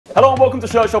Hello and welcome to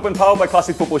Shirt Shopping, powered by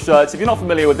Classic Football Shirts. If you're not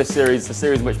familiar with this series, it's a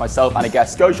series in which myself and a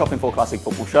guest go shopping for classic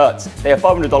football shirts. They have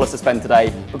 $500 to spend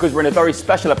today because we're in a very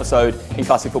special episode in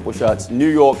Classic Football Shirts, New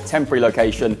York temporary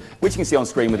location, which you can see on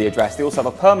screen with the address. They also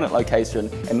have a permanent location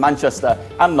in Manchester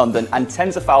and London and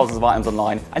tens of thousands of items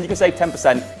online. And you can save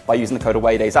 10% by using the code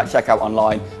AwayDays at checkout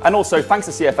online. And also, thanks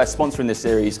to CFS sponsoring this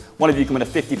series, one of you can win a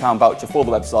 £50 voucher for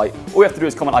the website. All you have to do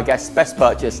is comment our guest's best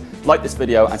purchase, like this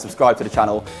video and subscribe to the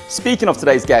channel. Speaking of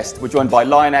today's guest, we're joined by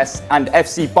Lioness and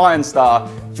FC Bayern star,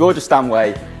 Georgia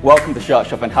Stanway. Welcome to Shirt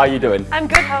Shopping. How are you doing? I'm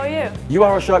good, how are you? You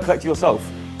are a shirt collector yourself?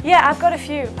 Yeah, I've got a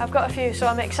few, so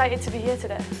I'm excited to be here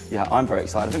today. Yeah, I'm very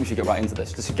excited. I think we should get right into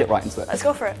this. Just get right into it. Let's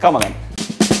go for it. Come on then.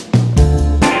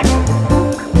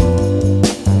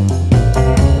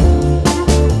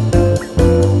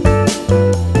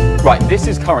 Right, this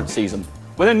is current season.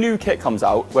 When a new kit comes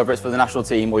out, whether it's for the national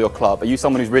team or your club, are you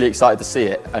someone who's really excited to see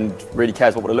it and really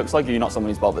cares what it looks like, or are you not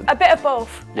someone who's bothered? A bit of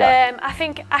both. Yeah. I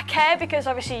think I care because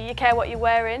obviously you care what you're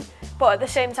wearing, but at the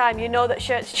same time you know that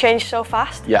shirts change so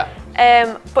fast. Yeah.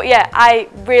 But yeah, I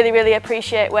really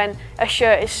appreciate when a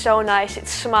shirt is so nice,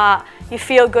 it's smart, you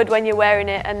feel good when you're wearing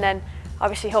it, and then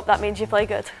obviously hope that means you play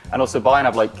good. And also Bayern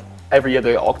have like every year the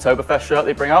Oktoberfest shirt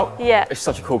they bring out. Yeah. It's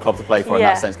such a cool club to play for in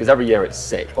that sense, because every year it's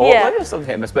sick. Or maybe some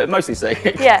hit and miss, but mostly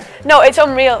sick. Yeah. No, it's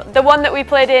unreal. The one that we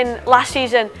played in last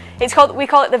season, we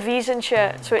call it the Wiesn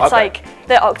shirt. So it's like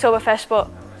the Oktoberfest, but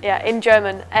yeah, in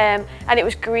German. And it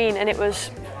was green and it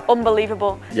was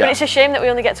unbelievable. Yeah. But it's a shame that we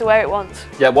only get to wear it once.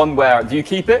 Yeah, do you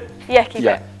keep it? Yeah, keep it.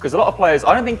 Yeah, because a lot of players,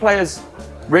 I don't think players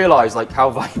realise like how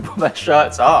valuable their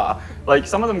shirts are. Like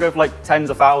some of them go for like tens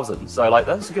of thousands, so like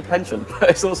that's a good pension. But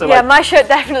it's also like, my shirt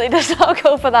definitely does not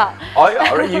go for that.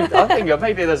 I think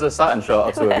maybe there's a certain shirt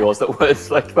or two of yours that would.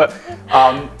 Like, but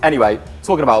anyway,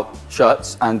 talking about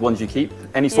shirts and ones you keep,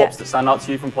 any swaps that stand out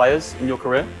to you from players in your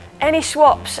career? Any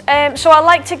swaps? So I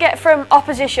like to get from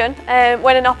opposition,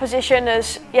 when an opposition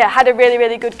has had a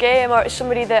really good game, or it's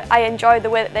somebody that I enjoy the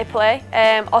way that they play,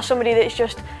 or somebody that's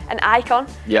just an icon.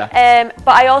 Yeah.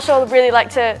 But I also really like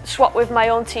to swap with my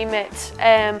own teammates.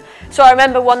 So I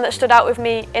remember one that stood out with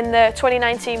me in the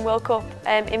 2019 World Cup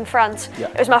in France. Yeah.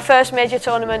 It was my first major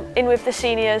tournament in with the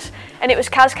seniors, and it was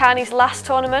Kaz Carney's last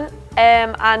tournament.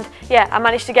 And yeah, I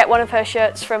managed to get one of her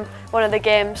shirts from one of the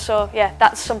games, so yeah,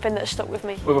 that's something that stuck with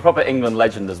me. With a proper England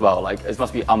legend as well, like it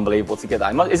must be unbelievable to get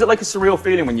that. Is it like a surreal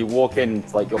feeling when you walk in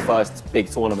to like your first big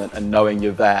tournament and knowing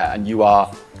you're there and you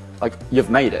are, like, you've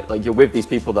made it, like you're with these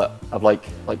people that have like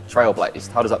trailblazed?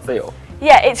 How does that feel?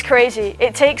 Yeah, it's crazy.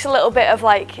 It takes a little bit of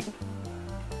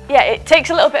it takes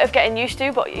a little bit of getting used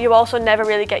to, but you also never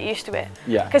really get used to it.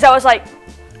 Yeah. Because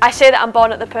I say that I'm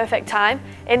born at the perfect time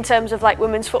in terms of like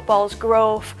women's football's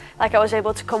growth. Like I was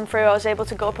able to come through, I was able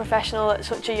to go professional at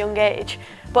such a young age.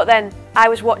 But then I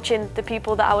was watching the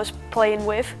people that I was playing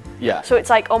with. Yeah. So it's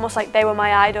like almost like they were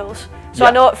my idols. So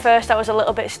I know at first I was a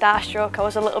little bit starstruck, I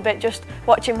was a little bit just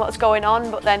watching what's going on,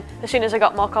 but then as soon as I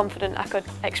got more confident I could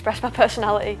express my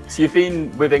personality. So you've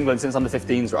been with England since under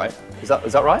 15s, right? Is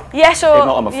that right? Yeah, so if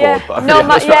not, I'm a fraud,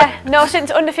 but no,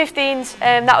 since under 15s,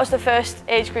 that was the first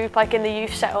age group like in the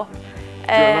youth setup. Do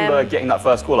you remember getting that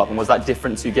first call up, and was that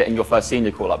different to getting your first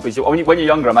senior call up? Because when you're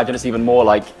younger, I imagine it's even more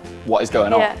like, what is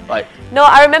going on? Like, no,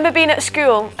 I remember being at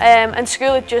school, and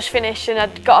school had just finished, and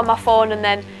I'd got on my phone, and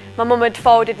then my mum had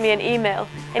forwarded me an email,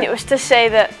 and it was to say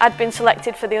that I'd been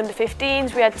selected for the under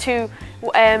 15s. We had two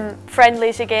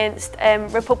friendlies against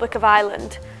Republic of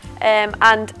Ireland,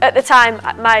 and at the time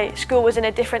my school was in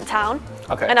a different town,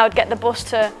 and I would get the bus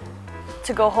to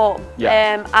go home.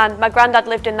 Yeah. And my granddad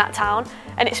lived in that town,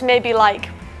 and it's maybe like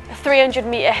a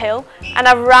 300-metre hill, and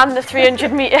I ran the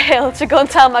 300-metre hill to go and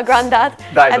tell my granddad,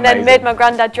 and then made my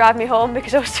granddad drive me home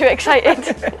because I was too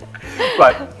excited.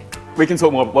 Right, we can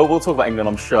talk more. Well, we'll talk about England,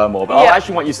 I'm sure, more, but I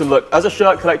actually want you to look, as a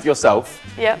shirt collector yourself,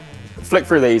 flick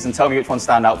through these and tell me which ones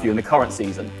stand out for you in the current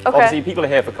season. Obviously, people are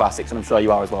here for classics, and I'm sure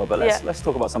you are as well, but let's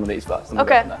talk about some of these first.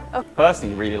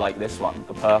 Personally, really like this one,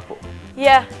 the purple.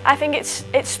 Yeah, I think it's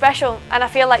special, and I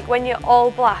feel like when you're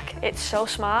all black, it's so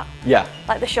smart. Yeah.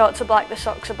 Like the shorts are black, the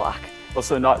socks are black.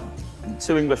 Also,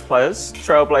 two English players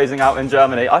trailblazing out in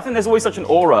Germany. I think there's always such an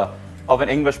aura of an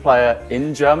English player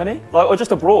in Germany, like, or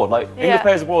just abroad. Like English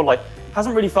players abroad, like,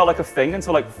 hasn't really felt like a thing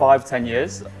until like 5-10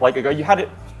 years like ago. You had it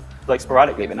like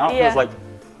sporadically, but now it feels like,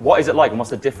 what is it like, and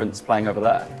what's the difference playing over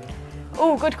there?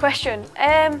 Oh, good question.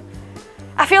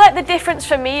 I feel like the difference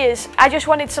for me is I just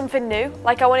wanted something new.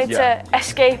 Like I wanted to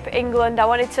escape England. I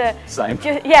wanted to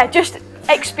just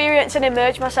experience and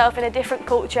immerse myself in a different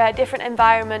culture, a different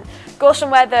environment, go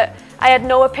somewhere that I had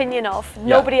no opinion of,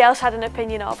 nobody else had an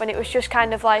opinion of, and it was just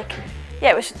kind of like,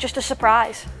 it was just a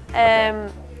surprise.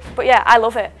 But yeah, I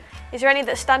love it. Is there any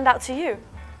that stand out to you?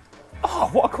 Oh,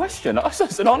 what a question.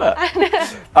 That's an honour.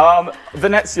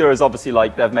 Venezia is obviously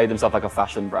like, they've made themselves like a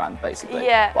fashion brand, basically.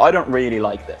 Yeah. But I don't really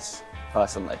like this,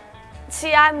 personally.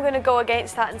 See, I'm going to go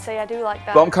against that and say I do like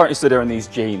that. But I'm currently stood here in these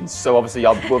jeans, so obviously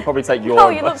we'll probably take your... Oh,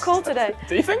 you look cool today.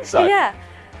 Do you think so? Yeah.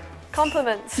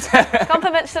 Compliments.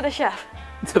 Compliments to the chef.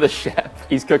 To the chef.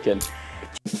 He's cooking.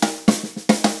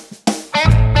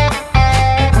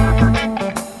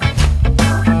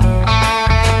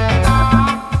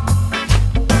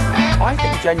 I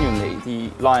think genuinely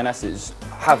the Lionesses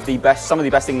have some of the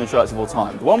best England shirts of all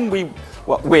time. The one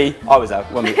I was there.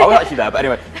 I was actually there, but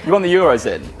anyway, we won the Euros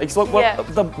in. It's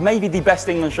like maybe the best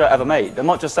England shirt ever made. I'm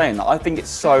not just saying that. I think it's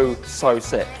so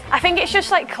sick. I think it's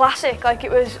just like classic. Like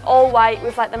it was all white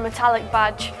with like the metallic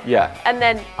badge. Yeah. And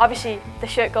then obviously the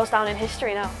shirt goes down in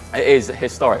history now. It is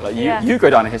historic. Like you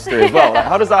go down in history as well. Like,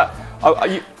 how does that?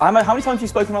 How many times have you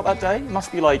spoken about that day? It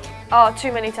must be like... Oh,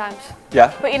 too many times.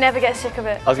 Yeah? But you never get sick of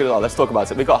it. I was going to let's talk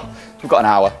about it. We've got an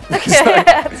hour. Okay.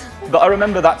 But I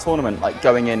remember that tournament, like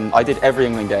going in, I did every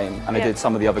England game, and I did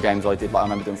some of the other games I did, like I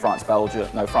remember doing France,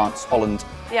 Holland,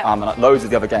 and like loads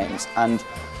of the other games. And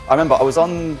I remember I was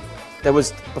on,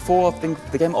 before I think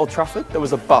the game at Old Trafford, there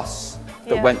was a bus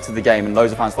that went to the game and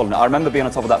loads of fans following it. I remember being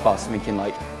on top of that bus thinking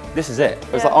like, this is it.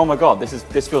 It was like, oh my God,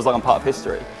 this feels like I'm part of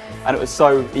history. And it was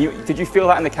so, did you feel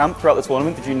that in the camp throughout the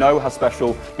tournament? Did you know how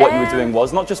special what you were doing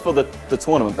was? Not just for the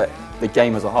tournament, but the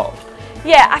game as a whole?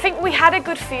 Yeah, I think we had a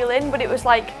good feeling, but it was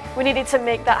like, we needed to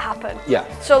make that happen. Yeah.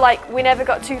 So like, we never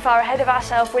got too far ahead of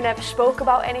ourselves, we never spoke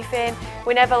about anything,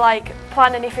 we never like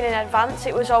planned anything in advance.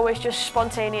 It was always just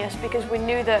spontaneous because we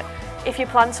knew that if you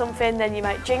plan something, then you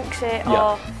might jinx it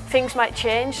or things might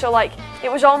change. So like,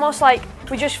 it was almost like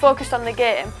we just focused on the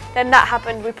game, then that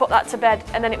happened, we put that to bed,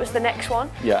 and then it was the next one.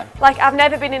 Yeah. Like, I've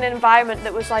never been in an environment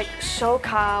that was like so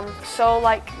calm, so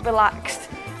like relaxed.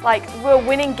 Like, we're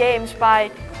winning games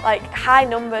by like high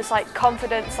numbers, like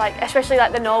confidence, like especially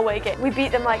like the Norway game. We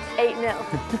beat them like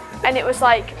 8-0. And it was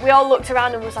like, we all looked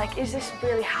around and was like, is this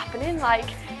really happening? Like,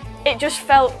 it just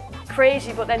felt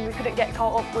crazy, but then we couldn't get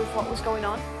caught up with what was going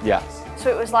on. Yeah. So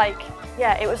it was like,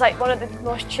 it was like one of the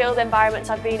most chilled environments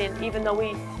I've been in, even though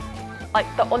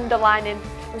the underlining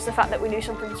was the fact that we knew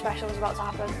something special was about to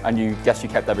happen. And you kept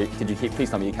please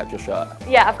tell me you kept your shirt?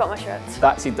 Yeah, I've got my shirts.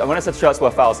 When I said shirts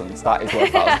worth thousands, that is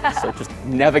worth thousands, so just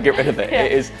never get rid of it. Yeah.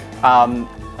 It is, and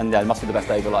it must be the best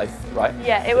day of your life, right?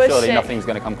 Yeah, it was surely sick. Nothing's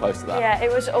going to come close to that. Yeah,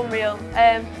 it was unreal.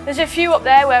 There's a few up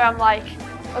there where I'm like,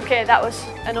 okay, that was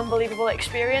an unbelievable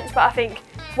experience, but I think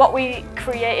what we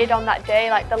created on that day,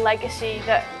 like the legacy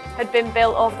that had been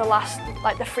built over the last,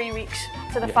 like the 3 weeks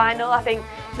to the final, I think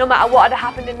no matter what had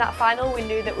happened in that final, we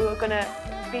knew that we were going to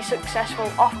be successful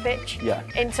off pitch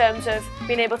in terms of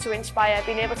being able to inspire,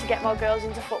 being able to get more girls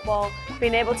into football,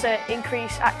 being able to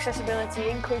increase accessibility,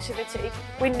 inclusivity.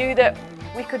 We knew that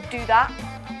we could do that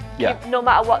no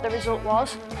matter what the result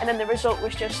was, and then the result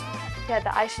was just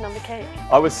the icing on the cake.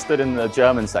 I was stood in the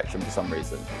German section for some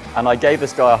reason, and I gave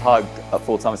this guy a hug at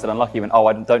full time and said unlucky. He went, oh,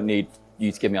 I don't need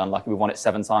you to give me unlucky, we won it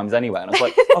 7 times anyway. And I was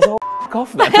like, oh, f***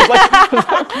 off then.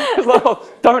 I was like, oh,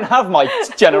 don't have my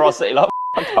generosity, like,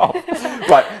 f*** off.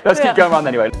 Right, let's keep going around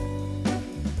anyway.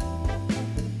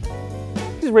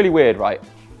 This is really weird, right?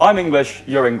 I'm English,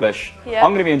 you're English. Yeah.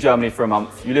 I'm going to be in Germany for a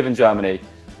month, you live in Germany.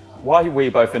 Why are we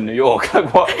both in New York?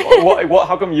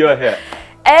 How come you're here?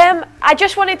 I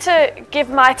just wanted to give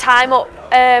my time up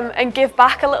and give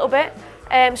back a little bit.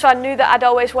 So I knew that I'd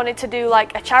always wanted to do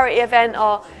like a charity event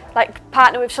or like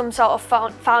partner with some sort of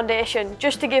foundation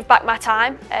just to give back my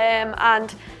time.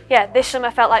 And this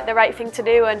summer felt like the right thing to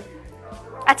do. And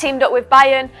I teamed up with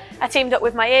Bayern, I teamed up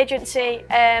with my agency,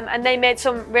 and they made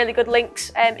some really good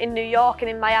links in New York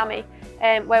and in Miami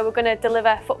where we're going to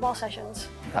deliver football sessions.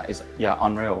 That is,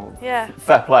 unreal. Yeah.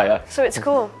 Fair play. So it's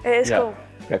cool. It is cool.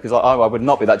 Yeah, because I would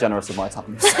not be that generous with my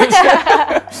time.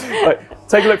 Right,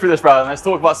 take a look through this, brother, and let's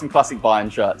talk about some classic Bayern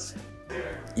shirts.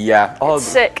 Yeah. Oh, it's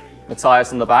sick.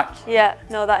 Matthias on the back. Yeah,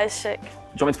 no, that is sick. Do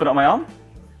you want me to put it on my arm?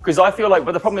 Because I feel like,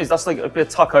 but the problem is that's like a bit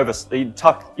of tuck over,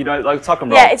 tuck and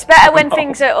roll. Yeah, it's better when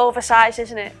things are oversized,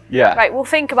 isn't it? Yeah. Right, we'll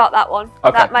think about that one.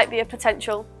 Okay. That might be a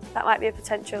potential.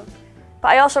 But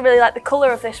I also really like the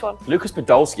colour of this one. Lucas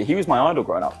Podolski, he was my idol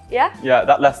growing up. Yeah? Yeah,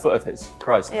 that left foot of his,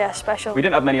 Christ. Yeah, special. We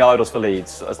didn't have many idols for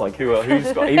Leeds. So I was like, he was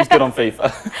good on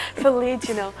FIFA. For Leeds,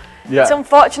 you know. Yeah. It's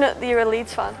unfortunate that you're a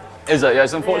Leeds fan. Is it? Yeah,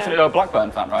 it's unfortunate you're a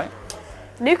Blackburn fan, right?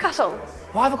 Newcastle.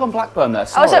 Why have I gone Blackburn there?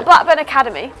 Sorry. I was at Blackburn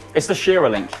Academy. It's the Shearer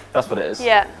link, that's what it is.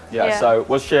 Yeah. So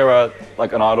was Shearer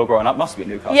like an idol growing up? Must be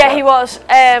Newcastle. Yeah, right? He was.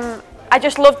 I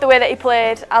just loved the way that he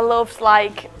played. I loved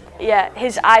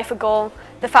his eye for goal.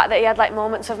 The fact that he had like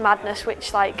moments of madness,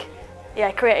 which like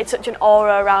yeah, created such an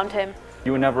aura around him.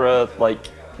 You were never like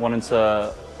wanting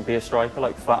to be a striker,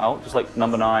 like flat out, just like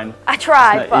number 9? I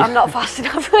tried, but I'm not fast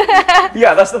enough.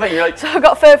 Yeah, that's the thing. You're like, so I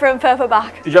got further and further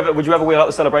back. Would you ever wheel out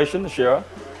the celebration, the Shearer?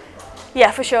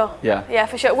 Yeah, for sure. Yeah. Yeah,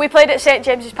 for sure. We played at St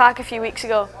James's Park a few weeks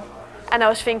ago, and I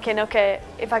was thinking, okay,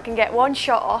 if I can get one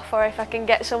shot off, or if I can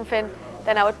get something,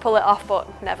 then I would pull it off,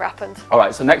 but never happened. All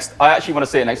right, so I actually want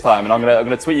to see it next time, and I'm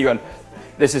gonna tweet you going,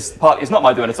 this is partly, it's not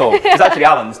my doing at all. It's actually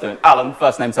Alan's doing. Alan,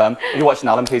 first name term. If you're watching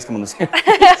Alan, please come on the screen.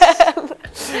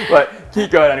 But keep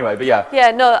going anyway, but yeah.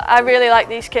 Yeah, no, I really like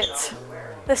these kits.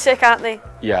 They're sick, aren't they?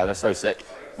 Yeah, they're so sick.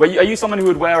 Are you someone who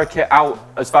would wear a kit out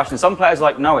as fashion? Some players are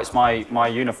like, no, it's my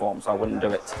uniform, so I wouldn't do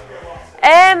it.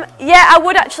 Yeah, I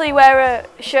would actually wear a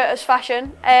shirt as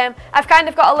fashion. I've kind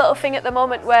of got a little thing at the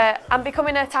moment where I'm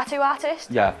becoming a tattoo artist.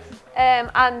 Yeah.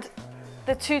 And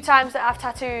the 2 times that I've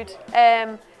tattooed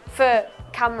for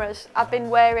cameras, I've been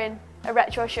wearing a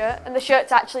retro shirt, and the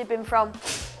shirt's actually been from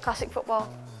classic football.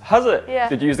 Has it? Yeah.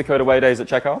 Did you use the code AwayDays at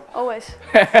checkout? Always.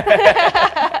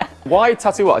 Why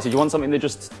tattoo artist? Did you want something that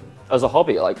just, as a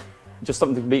hobby, like, just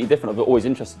something completely different that always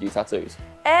interested you, tattoos?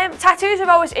 Tattoos have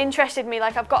always interested me,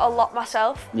 like I've got a lot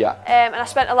myself. Yeah. And I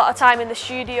spent a lot of time in the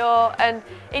studio, and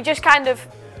it just kind of,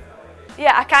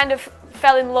 yeah, I kind of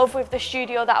fell in love with the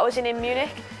studio that I was in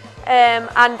Munich. And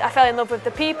I fell in love with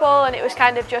the people, and it was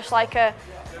kind of just like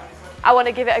I want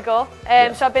to give it a go.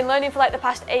 So I've been learning for like the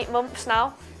past 8 months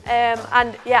now.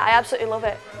 And yeah, I absolutely love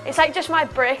it. It's like just my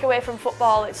break away from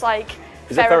football. It's like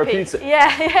Is it therapeutic?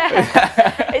 Yeah,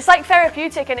 yeah. It's like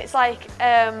therapeutic, and it's like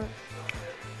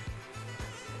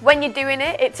when you're doing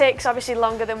it, it takes obviously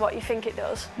longer than what you think it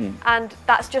does. And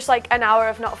that's just like an hour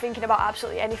of not thinking about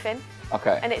absolutely anything.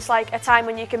 Okay. And it's like a time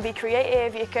when you can be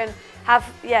creative, you can have,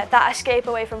 yeah, that escape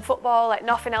away from football, like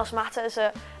nothing else matters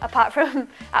apart from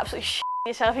absolutely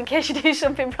yourself in case you do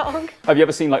something wrong. Have you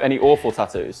ever seen like any awful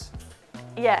tattoos?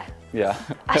 Yeah. Yeah.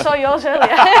 I saw yours earlier.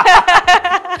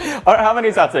 I don't have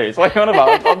any tattoos. What are you on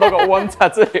about? I've not got one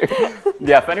tattoo.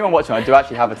 Yeah, for anyone watching, I do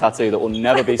actually have a tattoo that will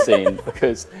never be seen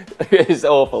because it's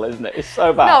awful, isn't it? It's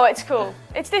so bad. No, it's cool.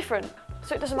 It's different,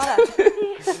 so it doesn't matter.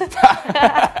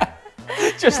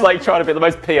 Just like trying to be the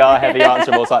most PR heavy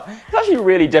answer of all time. It's actually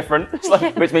really different, it's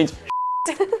like, which means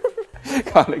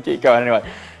can't keep going anyway.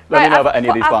 Let me know about any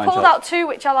of these blind shots. I've pulled out 2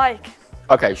 which I like.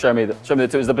 Okay, show me the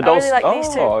 2. Is the Badals? I really like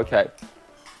these 2. Oh, okay.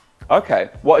 Okay,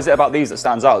 what is it about these that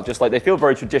stands out? Just like they feel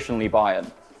very traditionally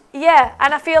Bayern. Yeah,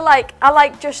 and I feel like I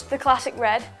like just the classic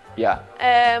red. Yeah.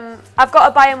 I've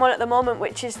got a Bayern one at the moment,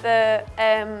 which is the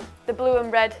blue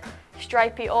and red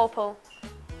stripy opal.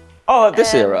 Oh,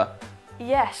 this era?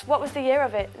 Yes. What was the year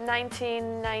of it?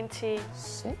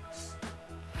 1996?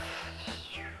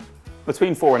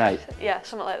 Between 4 and 8. Yeah,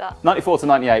 something like that. 94 to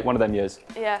 98, one of them years.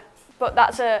 Yeah, but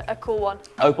that's a cool one.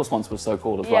 Opal sponsor was so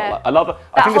cool as Yeah. well. Like, I love it.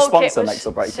 I think the sponsor makes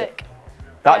or breaks it.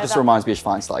 That just reminds me of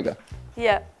Schweinsteiger.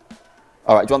 Yeah.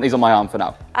 All right, do you want these on my arm for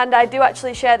now? And I do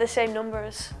actually share the same number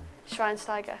as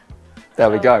Schweinsteiger.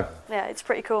 There we go. Yeah, it's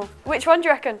pretty cool. Which one do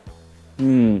you reckon?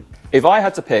 If I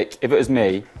had to pick, if it was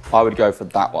me, I would go for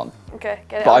that one. Okay,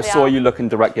 get it But on I the saw arm. you looking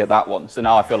directly at that one, so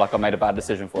now I feel like I made a bad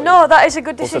decision for you. No, that is a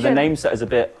good decision. Also, the name set is a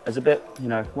bit, you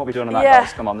know, what are we doing on that, Yeah.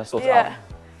 guys? Come on, let's sort it out.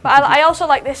 But I also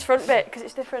like this front bit because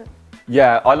it's different.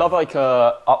 Yeah, I love like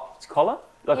a up collar,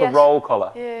 like a roll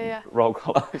collar. Yeah. Roll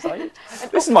collar. Is that it?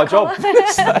 This is my job.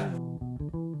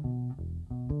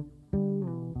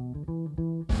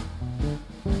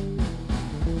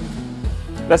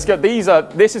 Let's go.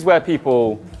 This is where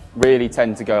people really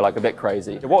tend to go like a bit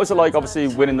crazy. What was it like? Obviously,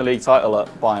 winning the league title at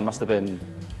Bayern must have been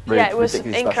really Yeah, it was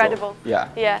ridiculously incredible. Special. Yeah.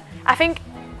 Yeah, I think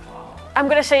I'm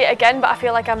going to say it again, but I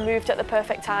feel like I moved at the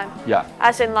perfect time. Yeah.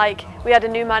 As in, like, we had a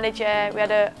new manager, we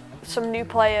had some new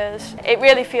players. It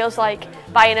really feels like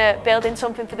Bayern are building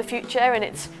something for the future, and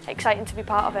it's exciting to be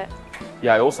part of it.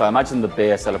 Yeah, also imagine the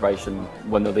beer celebration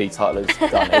when the league title is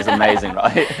done. It's amazing,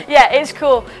 right? Yeah, it's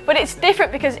cool, but it's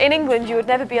different because in England you would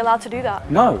never be allowed to do that.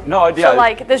 No idea. So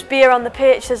like, there's beer on the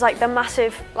pitch. There's like the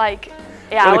massive, like,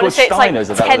 yeah, I want to say it's like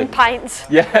 10 pints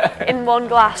in one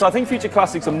glass. So I think Future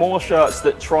Classics are more shirts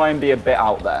that try and be a bit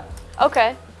out there.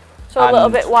 Okay, so a little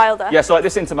bit wilder. Yeah, so like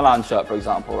this Inter Milan shirt, for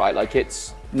example, right? Like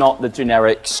it's not the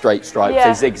generic straight stripes.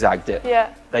 They zigzagged it.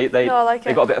 Yeah. They I like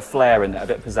got a bit of flair in there, a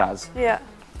bit of pizzazz. Yeah.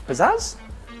 Pizzazz?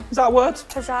 Is that a word?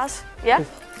 Pizzazz. Yeah.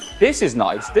 This is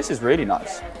nice. This is really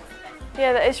nice.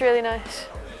 Yeah, that is really nice.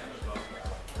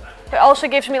 But it also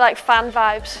gives me like fan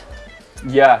vibes.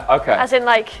 Yeah. Okay. As in,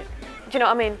 like, do you know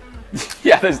what I mean?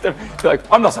 Yeah. Like,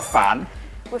 I'm not a fan.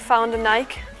 We found a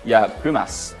Nike. Yeah.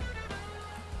 Pumas.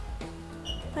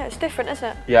 Yeah, it's different, isn't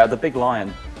it? Yeah, the big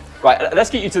lion. Right, let's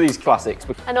get you to these classics.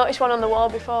 I noticed one on the wall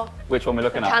before. Which one are we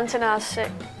looking at? Cantona's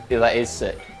sick. Yeah, that is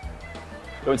sick.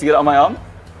 You want me to get it on my arm?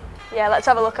 Yeah, let's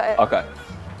have a look at it. Okay.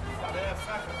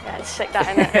 Yeah, it's sick that,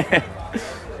 isn't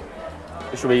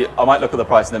it? Should we, I might look at the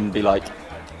price and then be like,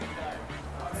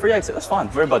 380, that's fine,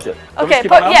 we're in budget. Okay,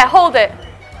 but yeah, hold it.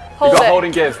 You've got hold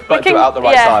and give, but do it out the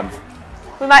right time.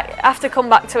 We might have to come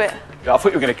back to it. Yeah, I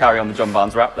thought you were going to carry on the John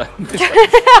Barnes rap there.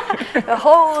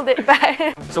 Hold it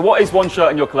back. So what is one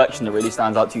shirt in your collection that really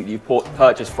stands out to you that you've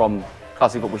purchased from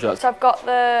Classic Football Shirts? So I've got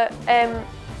the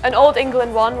an Old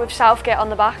England one with Southgate on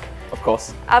the back. Of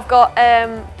course. I've got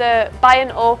the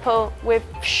Bayern Opal with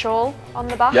Scholl on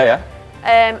the back. Yeah,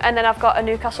 yeah. And then I've got a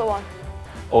Newcastle one.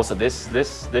 Also, this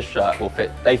shirt will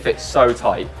fit. They fit so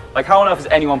tight. Like, how on earth is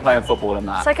anyone playing football in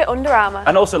that? It's like an Under Armour.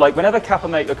 And also, like, whenever Kappa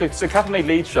made, so Kappa made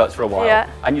Leeds shirts for a while,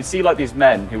 and you'd see like these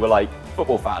men who were like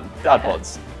football fan, dad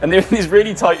bods, and they're in these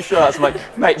really tight shirts. I'm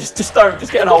like, mate, just don't,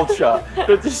 just get an old shirt,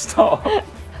 just stop.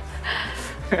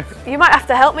 You might have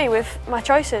to help me with my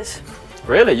choices.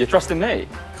 Really, you're trusting me?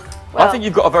 Well, I think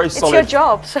you've got a very solid. It's your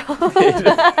job, so.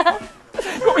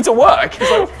 You want me to work?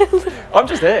 Like, I'm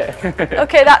just here.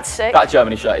 Okay, that's sick. That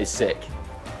Germany shirt is sick.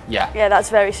 Yeah. Yeah, that's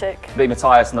very sick. The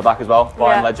Matthias on the back as well,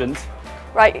 Bayern legend.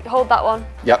 Right, hold that one.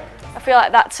 Yep. I feel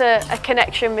like that's a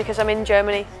connection because I'm in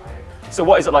Germany. So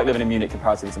what is it like living in Munich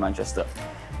comparatively to Manchester?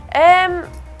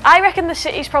 I reckon the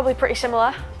city's probably pretty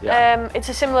similar. Yeah. It's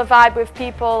a similar vibe with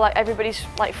people, like everybody's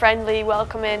like friendly,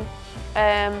 welcoming.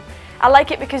 I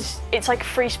like it because it's like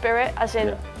free spirit, as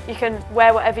in you can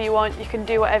wear whatever you want, you can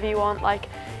do whatever you want. Like,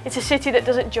 it's a city that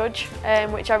doesn't judge,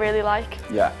 which I really like.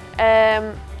 Yeah.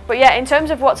 But yeah, in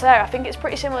terms of what's there, I think it's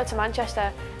pretty similar to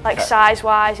Manchester. Like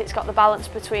size-wise, it's got the balance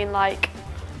between like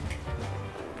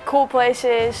cool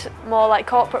places, more like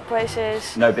corporate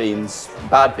places. No beans,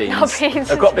 bad beans. No beans.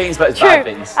 I've got beans, but it's True. bad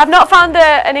beans. I've not found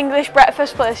an English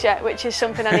breakfast place yet, which is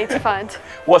something I need to find.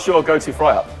 What's your go-to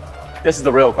fry-up? This is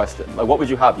the real question. Like, what would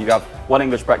you have? You have one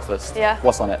English breakfast. Yeah.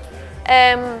 What's on it?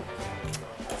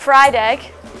 Fried egg.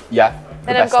 Yeah.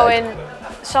 Then I'm going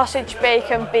sausage,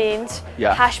 bacon, beans,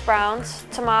 yeah, hash browns,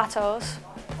 tomatoes.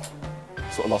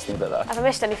 Sort of lost me a bit there. Have I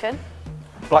missed anything?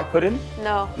 Black pudding?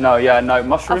 No. No, yeah, no.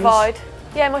 Mushrooms? Avoid.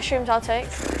 Yeah, mushrooms I'll take.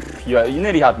 Yeah, you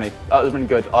nearly had me. That was really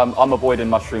good. I'm avoiding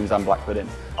mushrooms and black pudding.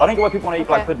 I don't get why people want to eat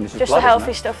black pudding. It's just the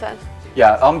healthy stuff then.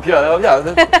 Yeah,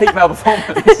 yeah, peak male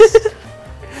performance.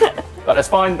 But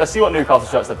let's see what Newcastle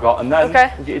shirts they've got, and then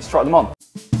we'll get you to try them on.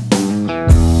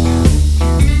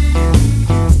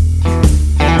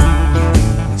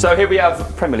 So here we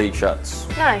have Premier League shirts.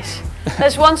 Nice.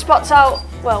 There's one spots out,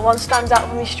 well, one stands out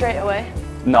for me straight away.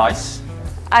 Nice.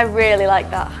 I really like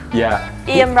that. Yeah.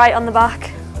 Ian Wright on the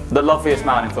back. The loveliest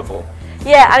man in football.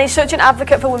 Yeah, and he's such an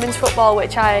advocate for women's football,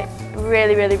 which I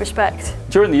really, really respect.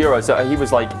 During the Euros, he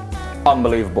was like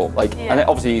unbelievable. Like, and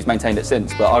obviously he's maintained it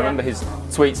since. But I remember his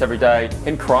tweets every day,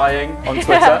 him crying on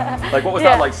Twitter. Like, what was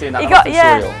that like seeing that?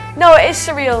 Surreal. No, it is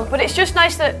surreal, but it's just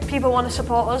nice that people want to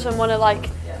support us and want to like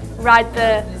ride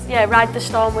the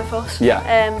storm with us. Yeah.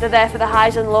 They're there for the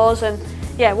highs and lows, and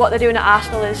yeah, what they're doing at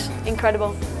Arsenal is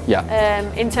incredible.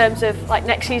 Yeah. In terms of like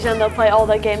next season, they'll play all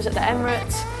their games at the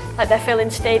Emirates. Like, they're filling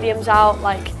stadiums out.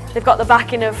 Like, they've got the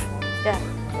backing of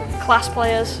class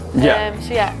players. Yeah.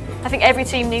 So yeah, I think every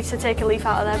team needs to take a leaf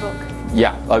out of their book.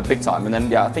 Yeah, like big time. And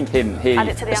then I think he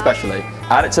especially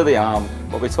add it to the arm.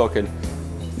 What we're talking.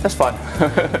 That's fine.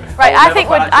 Right, I think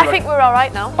we're all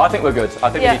right now. I think we're good. I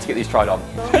think we need to get these tried on.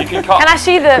 You can cut. Can I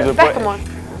see the Beckham one?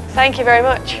 Thank you very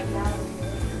much.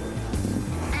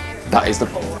 That is the.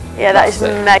 Yeah, that is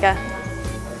mega.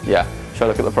 Yeah. Shall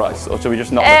I look at the price, or should we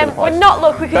just not look at the price? We'll not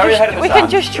look. We can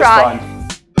just try.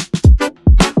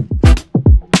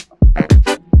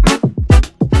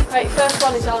 Right, first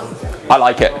one is on. I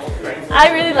like it.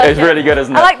 I really like it. It's really good,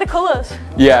 isn't it? I like the colours.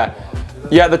 Yeah.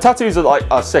 Yeah, the tattoos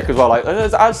are sick as well. Like,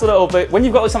 it adds a little bit when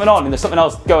you've got something on and there's something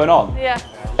else going on. Yeah.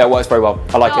 It works very well.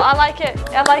 I like it. I like it.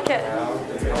 I like it.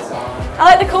 I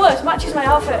like the colours. Matches my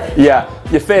outfit. Yeah,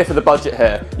 you fear for the budget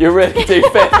here. You really do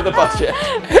fear for the budget.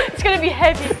 It's gonna be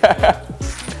heavy. That's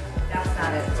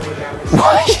not it.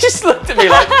 Why? You just looked at me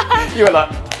like you were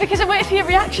like. Because I'm waiting for your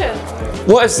reaction.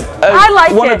 What is I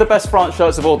like one of the best France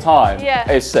shirts of all time? Yeah.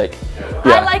 It's sick.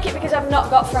 Yeah. I like it because I've not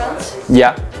got France.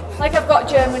 Yeah. Like, I've got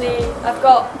Germany, I've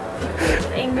got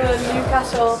England,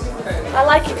 Newcastle. I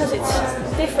like it because it's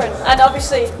different, and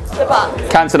obviously the back.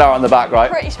 Cantona on the back, right?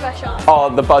 Pretty special.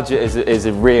 Oh, the budget is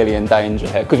really in danger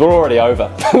here because we're already over.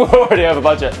 We're already over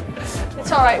budget.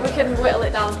 It's all right. We can whittle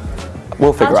it down.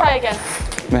 We'll figure I'll try out. again.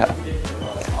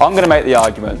 Yeah. I'm going to make the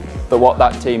argument that what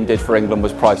that team did for England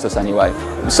was priceless anyway.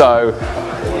 So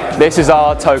this is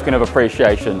our token of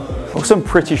appreciation Also, I'm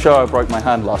pretty sure I broke my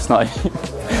hand last night.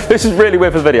 This is really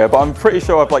weird for the video, but I'm pretty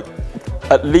sure I've like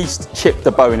at least chipped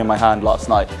a bone in my hand last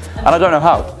night. And I don't know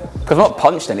how, because I'm not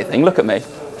punched anything. Look at me.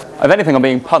 If anything, I'm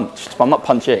being punched, but I'm not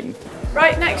punching.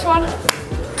 Right, next one.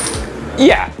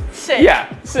 Yeah. Sick.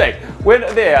 Yeah, sick. We're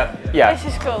there. Yeah.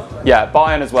 This is cool. Yeah,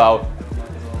 Bayern as well.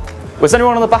 Was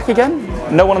anyone on the back again?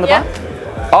 No one on the back?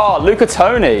 Oh, Luca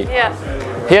Toni. Yeah.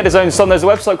 He had his own song. There's a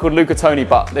website called Luca Toni,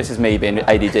 but this is me being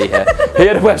ADD here. He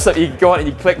had a website, you could go on and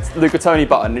you clicked Luca Toni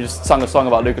button and you just sung a song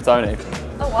about Luca Toni.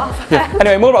 Oh wow. Yeah.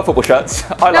 Anyway, more about football shirts.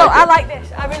 I like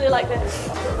this. I really like this.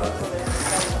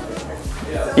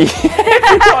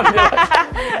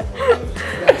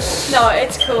 No,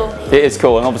 it's cool. It is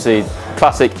cool, and obviously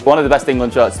classic, one of the best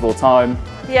England shirts of all time.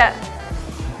 Yeah.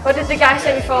 What did the guy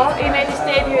say before? He made his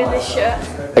debut in this shirt.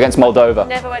 Against Moldova.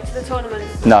 Never went to the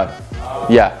tournament. No.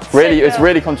 Yeah, really, it's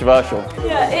really controversial.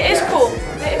 Yeah, it is cool.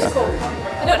 It is cool.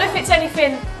 I don't know if it's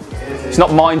anything. It's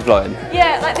not mind-blowing.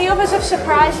 Yeah, like the others have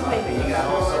surprised me.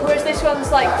 Whereas this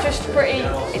one's like just pretty,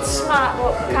 it's smart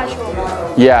but casual.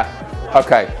 Yeah,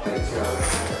 okay.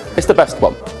 It's the best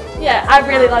one. Yeah, I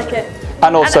really like it.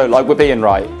 And also, like, we're being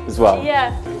right as well.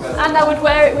 Yeah, and I would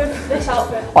wear it with this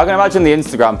outfit. I can imagine the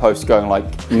Instagram post going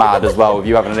like mad as well with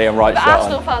you having an Ian Wright The shirt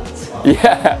Arsenal on. fans.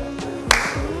 Yeah.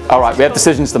 All right, we have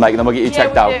decisions to make, and then we'll get you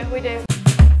checked out. We do.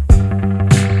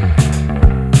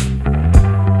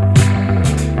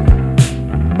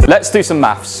 Let's do some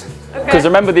maths. Because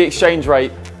remember the exchange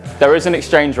rate, there is an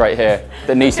exchange rate here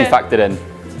that needs to be factored in.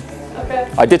 Okay.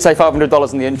 I did say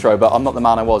 $500 in the intro, but I'm not the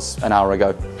man I was an hour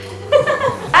ago.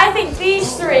 I think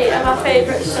these three are my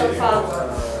favourites so far.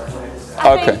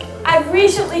 I think I've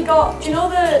recently got, do you know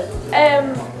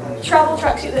the travel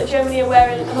tracksuit that Germany are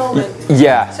wearing at the moment?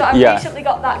 Yeah. So I've recently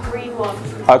got that green one.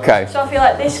 Okay. So I feel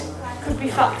like this could be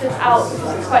factored out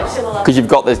because it's quite similar. Because you've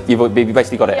got this, you've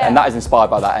basically got it, Yeah. and that is inspired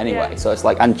by that anyway. Yeah. So it's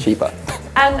like, and cheaper.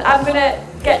 And I'm gonna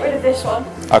get rid of this one.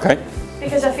 Okay.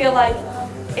 Because I feel like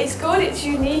it's good, it's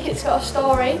unique, it's got a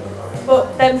story,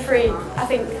 but them three I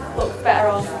think look better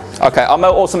on. Okay, I'm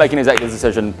also making an executive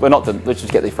decision. We're not done. Let's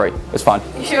just get these free. It's fine.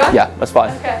 You sure? Yeah, that's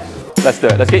fine. Okay. Let's do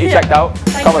it. Let's get you checked out.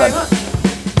 Thank Come you on very then. much.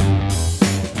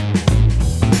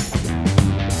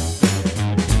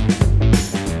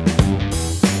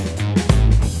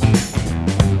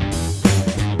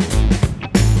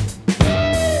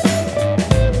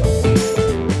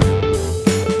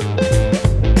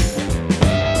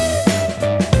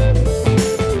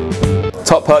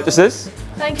 Top purchases.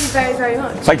 Thank you very, very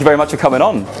much. Thank you very much for coming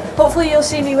on. Hopefully you'll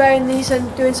see me wearing these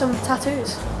and doing some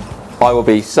tattoos. I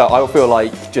will feel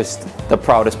like just the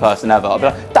proudest person ever. I'll be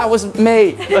like, that was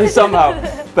me, somehow.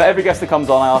 But every guest that comes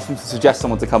on, I ask them to suggest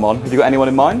someone to come on. Have you got anyone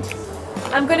in mind?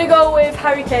 I'm going to go with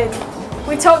Harry Kane.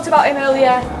 We talked about him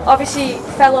earlier, obviously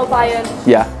fellow Bayern,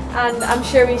 Yeah, and I'm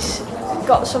sure he's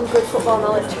got some good football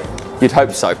knowledge. you'd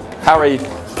hope so. Harry,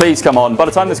 please come on. By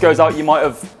the time this goes out, you might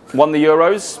have won the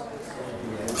Euros.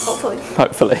 Hopefully.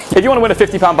 Hopefully. If you want to win a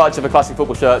 £50 voucher for classic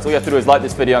football shirts, all you have to do is like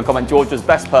this video and comment Georgia's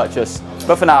best purchase.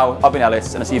 But for now, I've been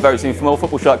Ellis, and I'll see you very soon for more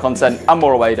football shirt content and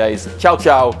more away days. Ciao,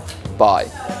 ciao, bye.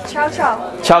 Ciao,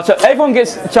 ciao. Ciao, ciao. Everyone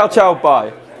gets ciao, ciao,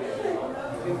 bye.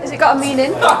 Has it got a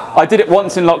meaning? I did it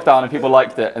once in lockdown and people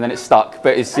liked it, and then it stuck.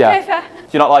 But it's, yeah. Okay, fair. Do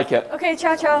you not like it? Okay,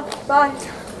 ciao, ciao. Bye.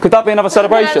 Could that be another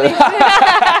celebration?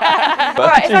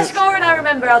 Alright, if I score and I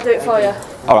remember, I'll do it for you.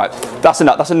 Alright, that's a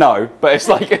no. That's a no, but it's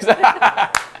like, it's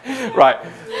right.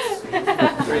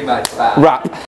 Pretty much. Wrap.